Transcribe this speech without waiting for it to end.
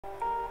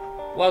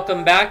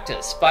Welcome back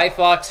to Spy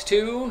Fox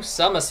 2,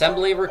 Some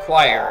Assembly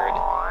Required.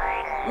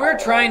 We're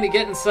trying to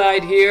get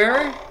inside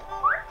here.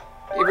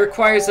 It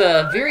requires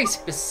a very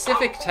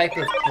specific type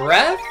of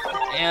breath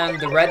and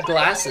the red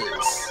glasses.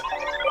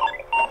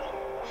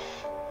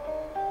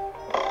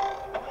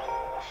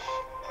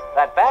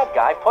 That bad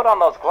guy put on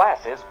those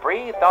glasses,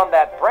 breathed on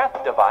that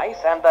breath device,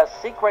 and the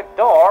secret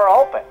door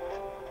opened.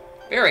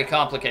 Very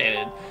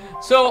complicated.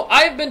 So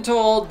I've been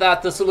told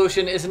that the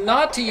solution is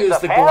not to use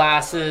the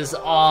glasses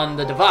on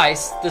the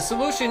device. The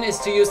solution is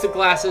to use the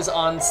glasses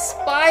on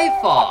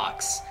Spy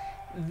Fox.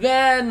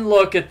 Then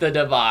look at the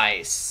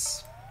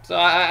device. So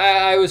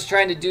I was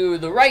trying to do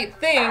the right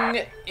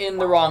thing in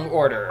the wrong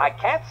order. I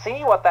can't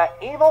see what that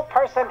evil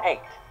person ate.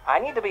 I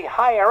need to be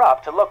higher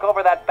up to look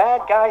over that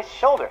bad guy's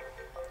shoulder.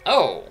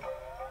 Oh.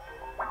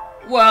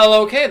 Well,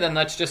 okay, then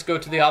let's just go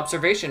to the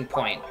observation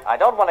point. I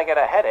don't want to get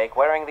a headache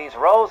wearing these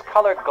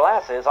rose-colored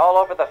glasses all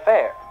over the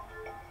fair.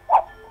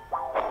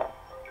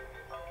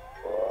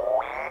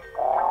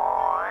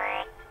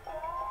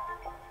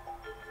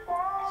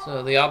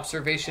 So the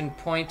observation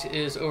point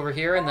is over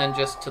here and then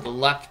just to the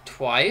left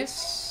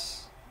twice.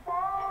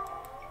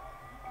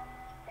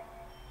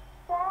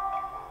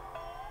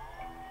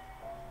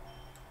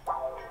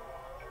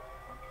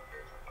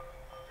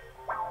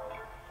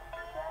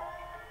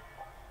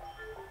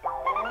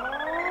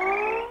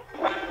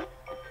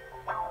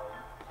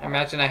 I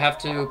imagine I have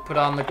to put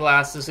on the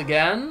glasses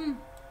again.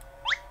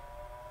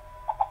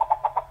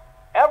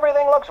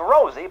 Everything looks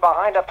rosy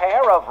behind a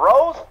pair of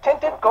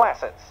rose-tinted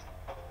glasses.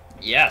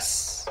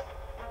 Yes.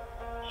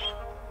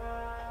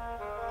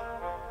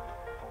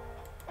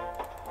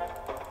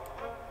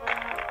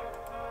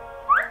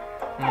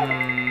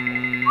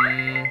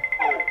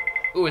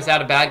 Ooh, is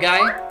that a bad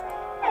guy?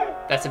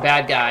 That's a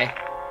bad guy.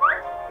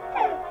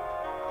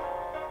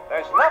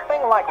 There's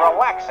nothing like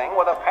relaxing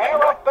with a pair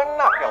of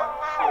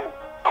binoculars.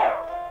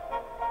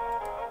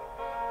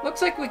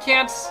 Looks like we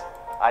can't...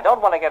 I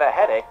don't want to get a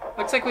headache.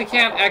 Looks like we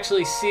can't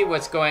actually see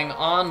what's going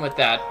on with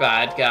that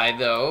bad guy,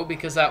 though,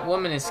 because that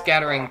woman is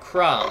scattering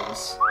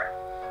crumbs.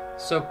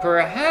 So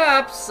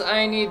perhaps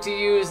I need to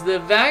use the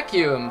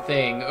vacuum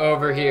thing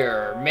over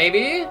here.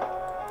 Maybe?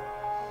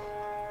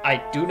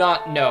 I do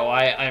not know.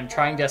 I'm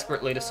trying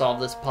desperately to solve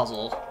this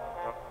puzzle.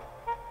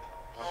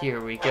 Here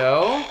we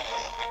go.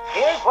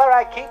 Here's where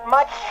I keep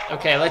my...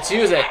 Okay, let's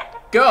use it.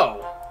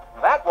 Go!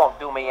 That won't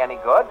do me any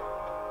good.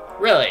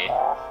 Really?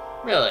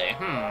 Really?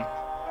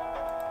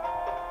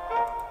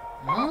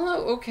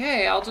 Well,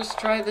 okay, I'll just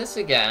try this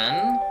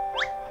again.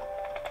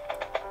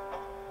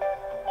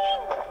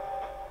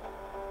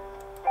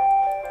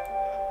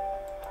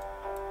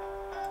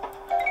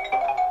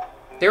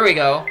 There we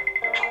go.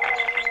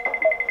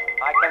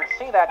 I can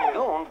see that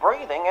goon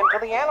breathing into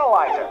the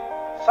analyzer.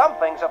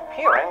 Something's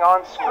appearing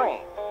on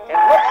screen. It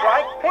looks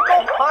like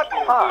pickle pot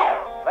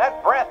pie.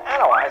 That breath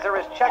analyzer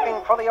is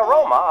checking for the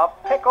aroma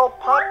of pickle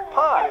pot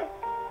pie.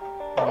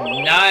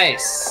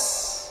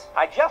 Nice.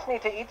 I just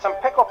need to eat some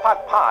pickle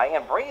pot pie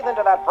and breathe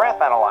into that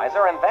breath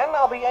analyzer, and then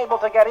I'll be able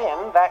to get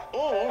in that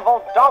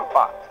evil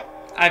dogbot.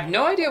 I have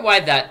no idea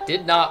why that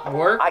did not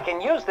work. I can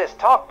use this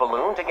talk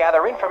balloon to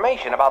gather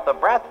information about the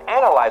breath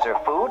analyzer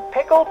food,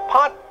 pickle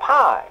pot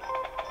pie.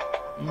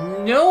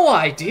 No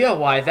idea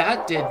why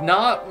that did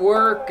not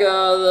work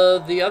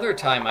the other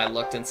time I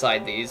looked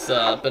inside these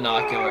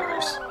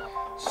binoculars.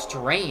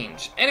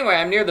 Strange. Anyway,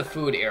 I'm near the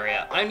food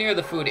area.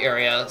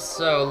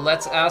 So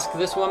let's ask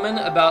this woman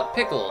about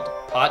pickled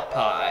pot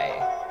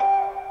pie.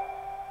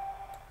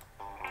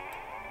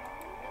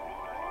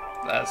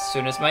 As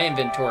soon as my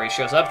inventory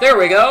shows up. There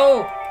we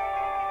go!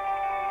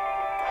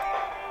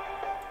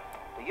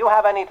 Do you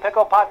have any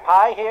pickle pot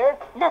pie here?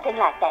 Nothing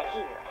like that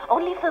here.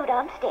 Only food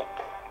on stick.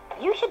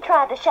 You should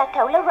try the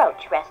Chateau La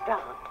Roche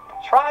restaurant.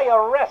 Try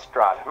a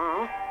restaurant,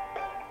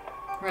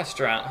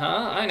 Restaurant,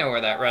 huh? I know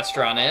where that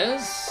restaurant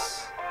is.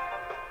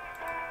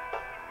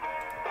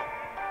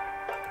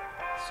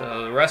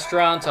 So the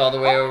restaurant's all the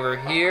way over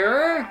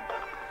here.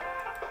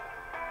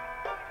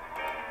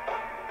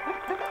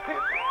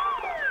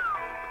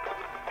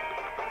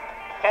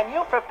 Can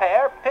you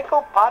prepare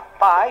pickle pot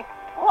pie?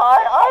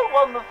 Why, I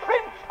won the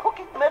French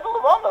Cooking Medal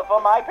of Honor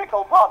for my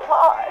pickle pot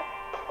pie.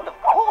 Well, of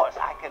course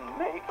I can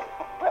make it.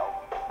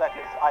 Well, that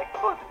is, I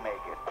could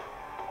make it.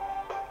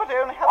 But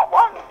I only have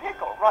one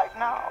pickle right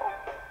now.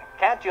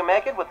 Can't you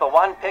make it with the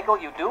one pickle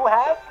you do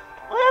have?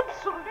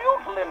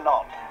 Absolutely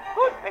not.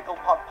 Good pickle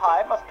pot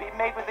pie must be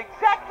made with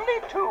exactly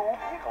 2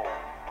 pickles.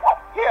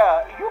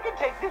 Here, you can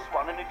take this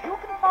one, and if you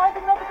can find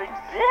another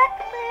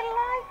exactly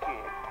like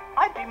it,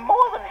 I'd be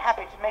more than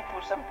happy to make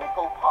you some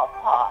pickle pot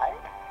pie.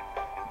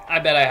 I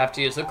bet I have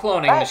to use the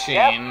cloning machine.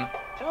 Yep.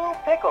 2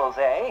 pickles,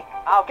 eh?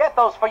 I'll get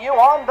those for you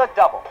on the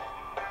double.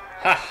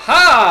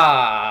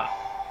 Ha-ha!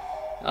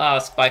 Ah,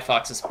 Spy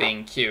Fox is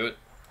being cute.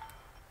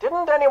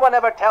 Didn't anyone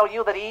ever tell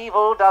you that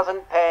evil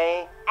doesn't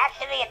pay?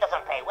 Actually, it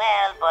doesn't pay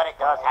well, but it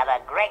does have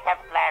a great health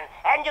plan,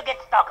 and you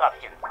get stock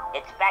options.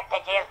 It's back to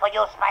jail for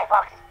you, Spy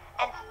Fox,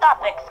 and stop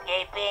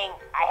escaping.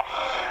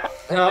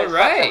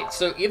 Alright,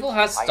 so evil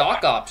has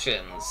stock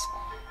options.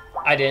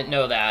 I didn't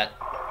know that.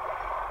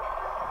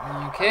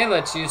 Okay,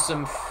 let's use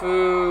some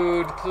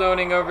food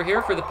cloning over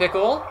here for the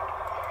pickle.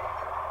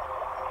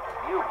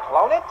 You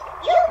clone it?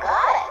 You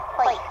got it.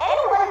 Place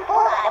any one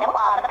food item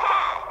on the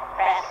pad.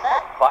 Press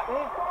the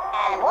Button?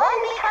 and one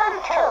becomes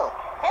two.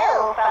 Two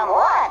from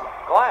one.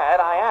 Glad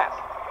I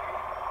asked.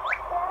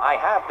 I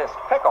have this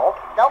pickle.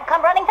 Don't come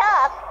running to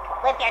us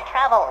with your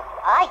troubles.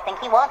 I think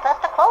he wants us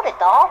to quote it,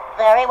 doll.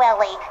 Very well,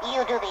 Lee.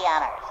 You do the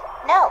honors.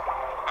 No.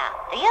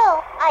 After you,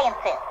 I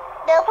insist.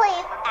 No,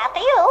 please.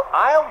 After you.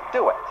 I'll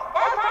do it.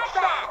 Don't touch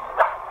that.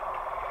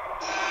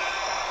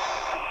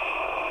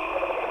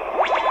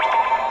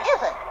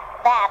 Isn't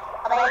that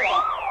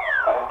amazing?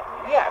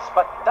 Yes,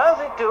 but does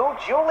it do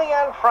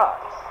julienne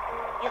fries?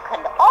 You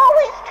can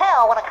always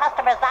tell when a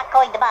customer's not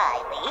going to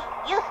buy, Lee.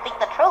 You speak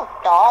the truth,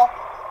 doll.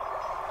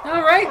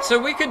 All right, so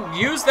we could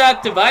use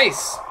that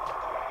device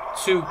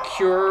to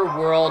cure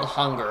world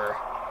hunger.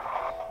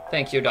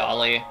 Thank you,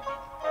 Dolly.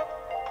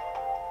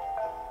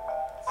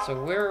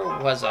 So where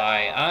was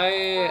I?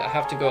 I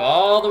have to go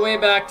all the way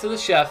back to the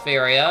chef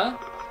area.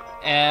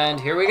 And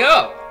here we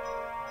go.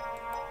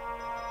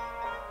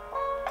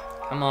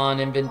 Come on,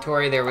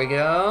 inventory. There we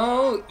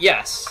go.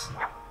 Yes.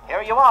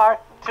 Here you are.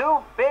 2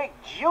 big,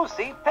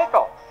 juicy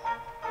pickles.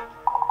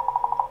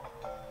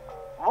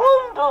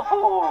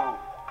 Wonderful!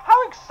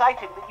 How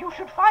exciting that you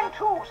should find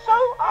two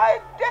so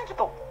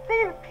identical.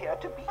 They appear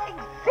to be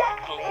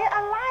exactly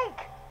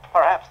alike.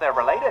 Perhaps they're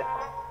related.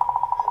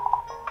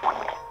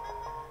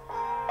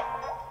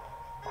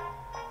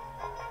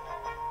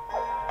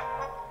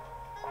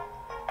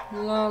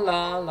 La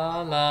la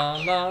la la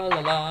la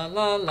la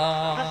la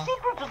la. The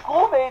secret to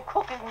gourmet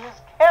cooking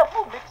is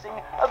careful mixing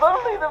of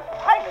only the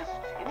finest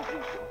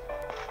ingredients.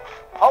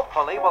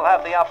 Hopefully we'll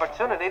have the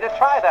opportunity to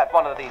try that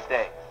one of these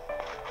days.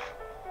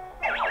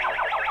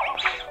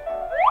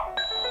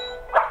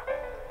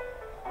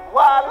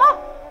 Voila!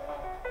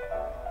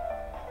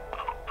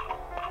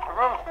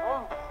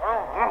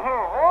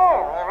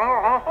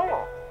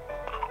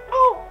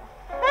 Oh,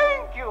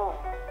 thank you.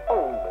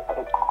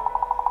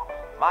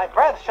 My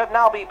breath should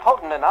now be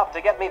potent enough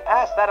to get me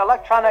past that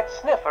electronic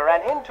sniffer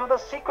and into the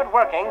secret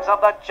workings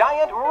of the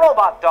giant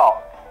robot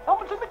dog.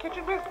 Someone's in the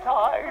kitchen with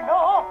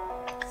Dinah.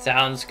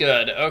 Sounds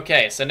good.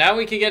 Okay, so now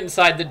we can get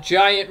inside the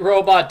giant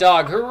robot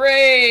dog.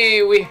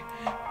 Hooray!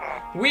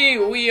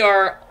 We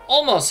are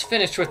almost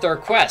finished with our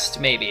quest,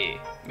 maybe.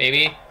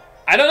 Maybe.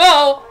 I don't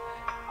know!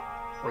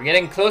 We're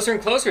getting closer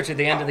and closer to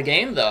the end of the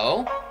game,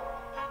 though.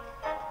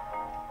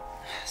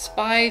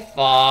 Spy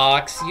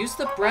Fox, use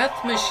the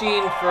breath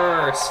machine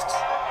first.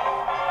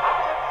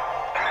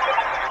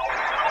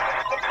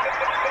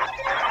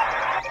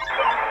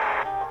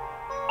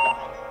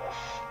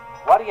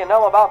 What do you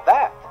know about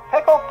that?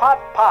 Pickle pot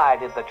pie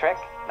did the trick.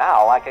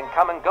 Now I can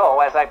come and go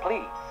as I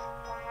please.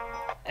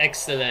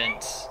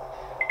 Excellent.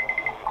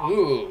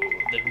 Ooh,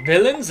 the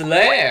villain's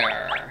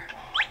lair.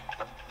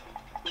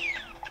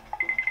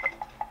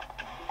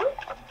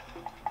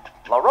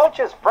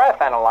 LaRoche's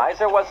breath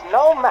analyzer was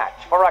no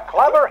match for a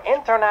clever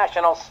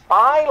international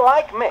spy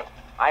like me.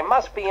 I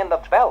must be in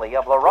the belly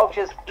of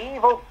LaRoche's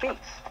evil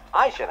beast.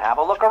 I should have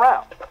a look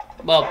around.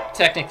 Well,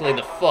 technically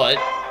the foot,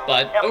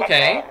 but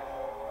okay.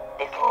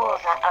 The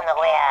fools are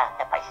unaware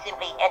that by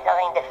simply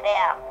entering the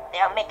fair,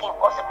 they are making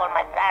possible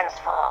my plans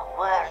for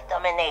world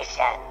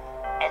domination.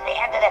 As they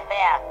enter the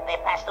fair, they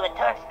pass through a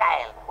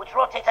turnstile, which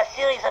rotates a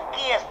series of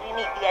gears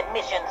beneath the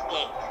admissions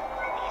gate.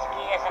 These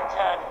gears, in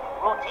turn,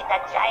 rotate a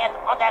giant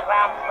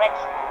underground trench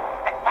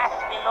that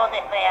passes below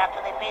the fair to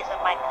the base of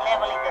my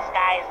cleverly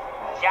disguised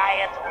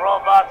giant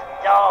robot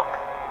dog.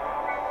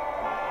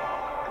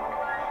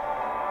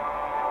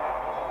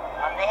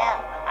 From there,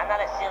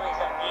 another series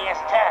of gears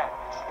turn,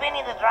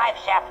 spinning the drive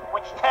shaft,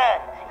 which turn,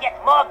 yet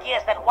more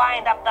gears that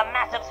wind up the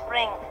massive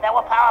spring that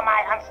will power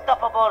my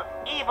unstoppable,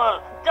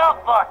 evil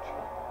dogbot.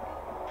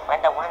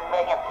 When the 1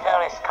 millionth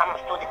tourist comes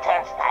to the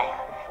turnstile,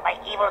 my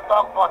evil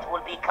dogbot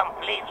will be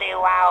completely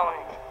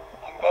wound.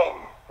 And then,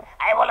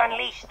 I will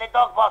unleash the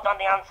dogbot on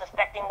the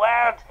unsuspecting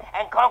world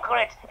and conquer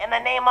it in the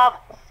name of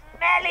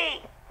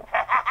Smelly!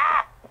 Ha ha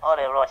ha!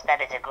 Holy Roach,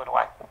 that is a good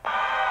one.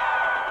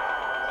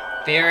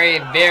 Very,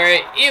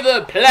 very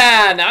evil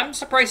plan. I'm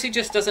surprised he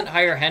just doesn't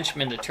hire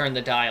henchmen to turn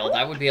the dial.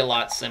 That would be a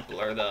lot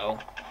simpler, though.